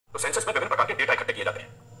Census में विभिन्न प्रकार के डेटा इकट्ठे किए जाते हैं।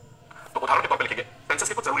 तो उदाहरण के तौर पर लिखेंगे सेंसस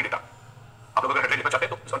के कुछ जरूरी डेटा। आप लोग अगर हेडलाइन लिखना चाहते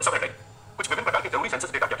हैं तो सब हेडलाइन कुछ विभिन्न प्रकार के जरूरी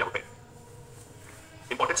सेंसस डेटा क्या क्या होते हैं,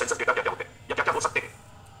 इंपॉर्टेंट सेंसस डेटा क्या क्या होते हैं या क्या क्या हो सकते हैं।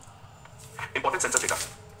 इंपॉर्टेंट सेंसस डेटा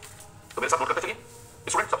तो मेरे साथ नोट करते चलिए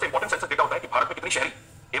स्टूडेंट। सबसे इंपॉर्टेंट सेंसस डेटा होता है कि भारत में कितनी शहरी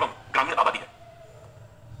एवं ग्रामीण आबादी है।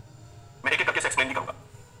 मैं एक एक करके एक्सप्लेन नहीं करूंगा।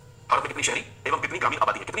 भारत में कितनी शहरी एवं कितनी ग्रामीण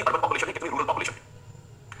आबादी है, कितनी अर्बन पॉपुलेशन है, कितनी रूरल पॉपुलेशन है।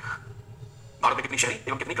 भारत में कितनी शहरी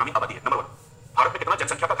एवं कितनी ग्रामीण आबादी है। नंबर 1, भारत में कितना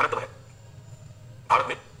जनसंख्या का घनत्व है। भारत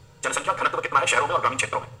में जनसंख्या घनत्व कितना है शहरों में और ग्रामीण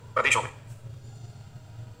क्षेत्रों में, प्रदेशों में।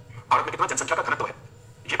 भारत में कितना जनसंख्या का घनत्व है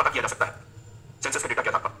यह पता किया जा सकता है सेंसस के डेटा के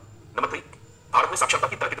आधार पर। नंबर 3, भारत में साक्षरता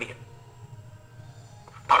की दर कितनी है।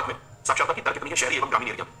 भारत में साक्षरता की दर कितनी है शहरी एवं ग्रामीण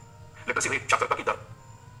एरिया में। लिटरेसी रेट, साक्षरता की दर।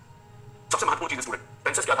 सबसे महत्वपूर्ण चीज स्टूडेंट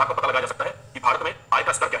सेंसस के आधार पर पता लगाया जा सकता है कि भारत में आय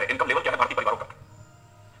का स्तर क्या है, इनकम लेवल क्या है भारतीय परिवारों का।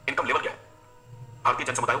 इनकम लेवल क्या है भारतीय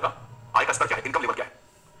जन समुदायों का, आय का स्तर क्या है, इनकम लेवल क्या है।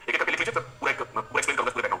 एक एक करके लिख लीजिए, फिर पूरा एक्सप्लेन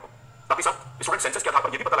करूंगा पूरे बैकग्राउंड को। साथ ही साथ स्टूडेंट सेंसस के आधार पर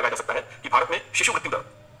यह भी पता लगाया जा सकता है कि भारत में शिशु मृत्यु दर,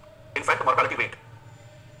 इन्फेंट मॉर्टेलिटी रेट,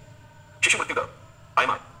 शिशु मृत्यु दर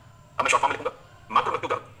आईएमआर, अब मैं शॉर्ट फॉर्म में लिखूंगा, मातृ मृत्यु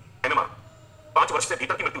दर एमएमआर, 5 वर्ष से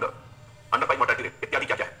भीतर की मृत्यु दर अंडर 5 मॉर्टेलिटी रेट इत्यादि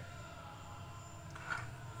क्या क्या है।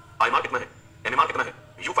 आईएमआर कितना है, एमएमआर कितना है,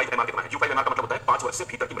 U5 एमआर कितना है। U5 एमआर का मतलब होता है 5 वर्ष से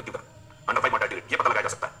भीतर की मृत्यु दर अंडर 5 मॉर्टेलिटी रेट, यह पता लगाया जा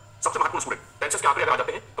सकता है। सबसे महत्वपूर्ण स्टूडेंट सेंसस के आंकड़े अगर आ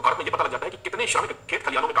जाते हैं तो भारत में यह पता लग जाता है कि कितने श्रमिक खेत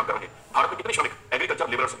खलिहानों में काम कर रहे हैं। भारत में कितने श्रमिक एग्रीकल्चर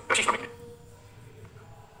लेबरर्स, कृषि श्रमिक हैं।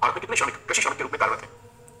 भारत में कितने श्रमिक कृषि श्रमिक के रूप में कार्यरत हैं।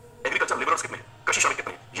 एग्रीकल्चर लेबरर्स कितने हैं, कृषि श्रमिक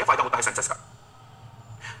कितने हैं। यह फायदा होता है सेंसस का।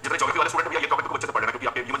 जितने ज्योग्राफी वाले स्टूडेंट भी ये टॉपिक को अच्छे से पढ़ लेना क्योंकि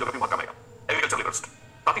आपके ह्यूमन ज्योग्राफी बहुत काम आएगा। Agriculture labourers.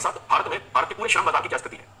 साथ ही साथ भारत में भारत के पूरे श्रम बाजार की क्या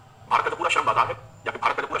स्थिति है। भारत का जो पूरा श्रम बाजार है या फिर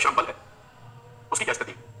भारत का जो पूरा श्रम बल है उसकी क्या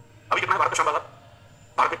स्थिति है। अभी कितना है भारत का श्रम बाजार।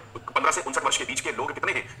 भारत में 15 से 59 वर्ष के बीच के लोग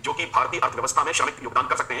कितने हैं जो कि भारतीय अर्थव्यवस्था में श्रमिक योगदान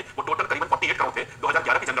कर सकते हैं। वो टोटल करीबन 48 करोड़ थे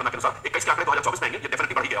 2011 की जनगणना के अनुसार। 21 के आंकड़े 2024 में आएंगे, ये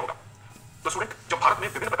डेफिनेटली बढ़ ही गया होगा। तो स्टूडेंट जब भारत में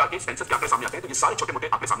विभिन्न प्रकार के सेंसस के आंकड़े सामने आते हैं तो ये सारे छोटे मोटे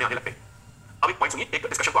आंकड़े सामने आने लगते हैं। अब एक पॉइंट सुनिए, एक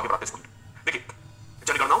डिस्कशन को आगे बढ़ाते हैं। देखिए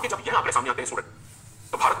जनगणनाओं के जब ये आंकड़े सामने आते हैं स्टूडेंट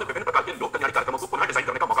तो भारत में विभिन्न प्रकार के लोक कल्याण कार्यक्रमों को पुनः डिजाइन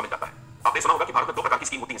करने का मौका मिल जाता है। आपने सुना होगा कि भारत में 2 प्रकार की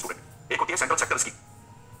स्कीम होती है स्टूडेंट। एक होती है सेंट्रल सेक्टर स्कीम,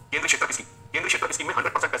 केंद्रीय क्षेत्र की स्कीम। केंद्रीय क्षेत्र की स्कीम में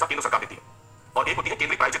 100% पैसा केंद्र सरकार देती है। और एक होती है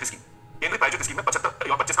केंद्रीय प्रायोजित स्कीम। केंद्रीय प्रायोजित स्कीम में 75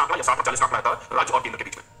 या 25 का आंकड़ा या 60 और 40 का आंकड़ा आता है राज्य और केंद्र के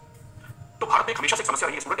बीच में। तो भारत में हमेशा से एक समस्या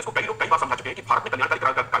रही है स्टूडेंट, इसको कई लोग कई बार समझा चुके हैं कि भारत में कल्याणकारी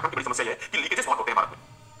कार्यक्रम की बड़ी समस्या है कि लीकेजेस बहुत होते हैं भारत में।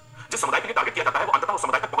 जिस समुदाय के लिए टारगेट किया जाता है वो अंततः उस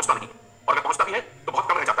समुदाय तक पहुंचता नहीं है, और अगर पहुंचता भी है तो बहुत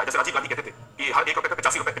कम रह जाता है। जैसे राजीव गांधी कहते थे कि हर 1 रुपए पे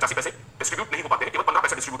 85 पैसे डिस्ट्रीब्यूट नहीं हो पाते हैं, केवल 15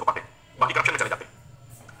 पैसे डिस्ट्रीब्यूट हो पाते हैं, बाकी करप्शन में चले जाते हैं।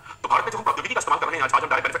 तो भारत में जो हम प्रौद्योगिकी का इस्तेमाल कर रहे हैं, आज हम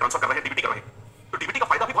डायरेक्ट बेनिफिट ट्रांसफर कर रहे हैं, डीबीटी कर रहे हैं, तो डीबीटी का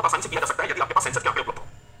फायदा भी बहुत आसानी से किया जा सकता है यदि आपके पास सेंसस के आंकड़े उपलब्ध हो,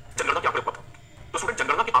 जनगणना के आंकड़े उपलब्ध हो। तो स्टूडेंट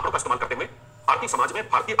जनगणना के आंकड़ों का इस्तेमाल करते हुए भारतीय समाज में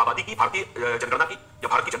भारतीय आबादी की, भारतीय जनगणना की या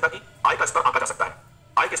भारत की जनता की आय का स्तर आंका जा सकता है।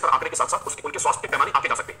 आय के स्तर आंकड़े के साथ साथ उनके स्वास्थ्य के पैमाने आंके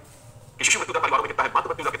जा सकते हैं कि शिशु मृत्यु दर परिवारों में कितना है, मातृ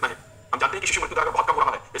मृत्यु दर कितना है। हम जानते हैं कि शिशु मृत्यु दर बहुत कम हो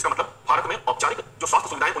रहा है, इसका मतलब भारत में औपचारिक जो स्वास्थ्य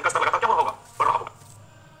सुविधाएं उनका स्तर लगातार क्या हो रहा होगा, बढ़ रहा होगा।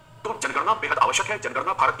 तो जनगणना बेहद आवश्यक है।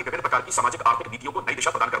 जनगणना भारत की विभिन्न प्रकार की सामाजिक आर्थिक नीतियों को नई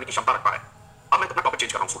दिशा प्रदान करने की क्षमता रखता है। अब मैं अपना टॉपिक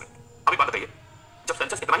चेंज कर रहा हूं स्टूडेंट। अब एक बात बताइए, जब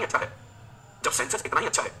सेंसस इतना ही अच्छा है, जब सेंसस इतना ही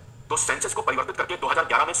अच्छा है तो सेंसस को परिवर्तित करके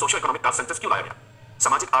 2011 में सोशल इकोनॉमिक क्लास सेंसस क्यों लाया गया।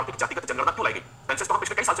 सामाजिक आर्थिक जातिगत जनगणना क्यों लाई गई। सेंसस तो हम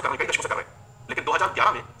पिछले कई साल से कर रहे हैं, कई दशकों से कर रहे हैं, लेकिन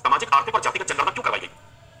 2011 में सामाजिक आर्थिक और जातिगत जनगणना क्यों करवाई गई।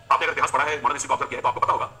 आपने अगर इतिहास पढ़ा है, मॉडर्न हिस्ट्री को ऑब्जर्व किया है तो आपको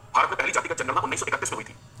पता होगा भारत में पहली जातिगत जनगणना 1931 में हुई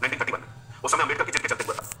थी, 1931 में। उस समय अम्बेडकर की जिद के चलते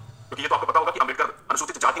हुआ था, क्योंकि ये तो आपको पता होगा कि अम्बेडकर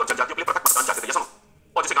अनुसूचित जाति और जनजातियों के लिए पृथक मतदान चाहते थे, सुनो,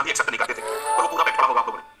 और जिसे गांधी एक्सेप्ट नहीं करते थे, और वो पूरा पेट पड़ा होगा आप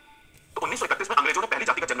लोगों ने। तो 1931 में अंग्रेजों ने पहली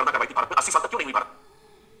जातिगत जनगणना करवाई थी भारत में। 80 साल तक क्यों नहीं हुई भारत,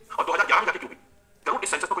 और 2011 में जाके क्यों हुई। जरूर इस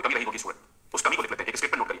सेंसस में कोई कमी रही होगी स्टूडेंट, उस कमी को लिख लेते हैं, एक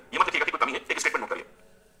स्टेटमेंट नोट करिए। ये मत लिखिएगा कि कोई कमी है, एक स्टेटमेंट नोट करिए।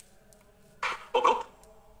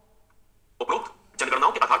 उपरोक्त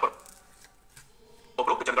जनगणनाओं के आधार पर,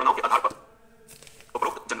 उपरोक्त जनगणनाओं के आधार पर,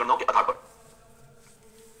 उपरोक्त जनगणनाओं के आधार पर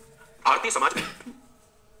भारतीय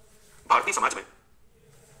समाज में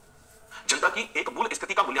जनता की एक मूल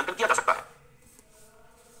स्थिति का मूल्यांकन किया जा सकता है।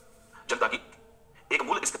 जनता की एक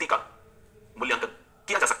मूल स्थिति का मूल्यांकन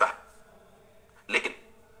किया जा सकता है, लेकिन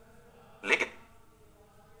लेकिन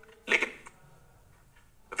लेकिन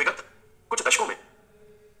विगत कुछ दशकों में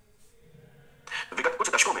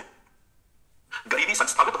गरीबी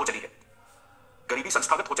संस्थागत हो चली है। गरीबी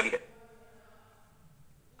संस्थागत हो चली है।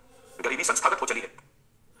 गरीबी संस्थागत हो चली है।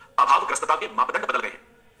 अभावग्रस्तता के मापदंड बदल गए हैं।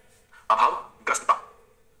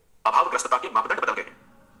 अभावग्रस्तता के मापदंड बदल गए हैं।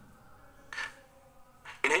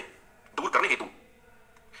 इन्हें दूर करने हेतु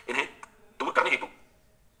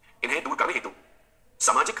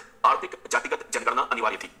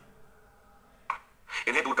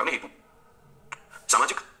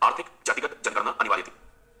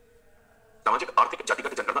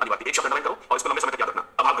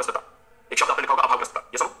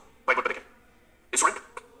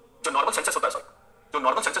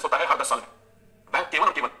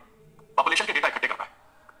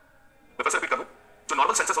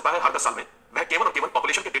होता है हर 10 साल में, वह केवल और केवल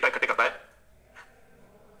पॉपुलेशन के डेटा इकट्ठे करता है।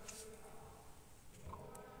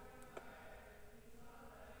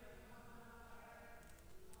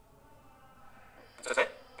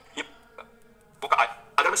 ये वो कहा है,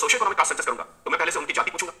 अगर मैं सोशल इकोनॉमिक कास्ट सेंसस करूंगा तो मैं पहले से उनकी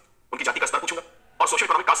जाति पूछूंगा, उनकी जाति का स्तर पूछूंगा और सोशल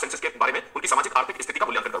इकोनॉमिक कास्ट सेंसस के बारे में उनकी सामाजिक आर्थिक स्थिति का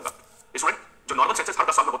मूल्यांकन करूंगा।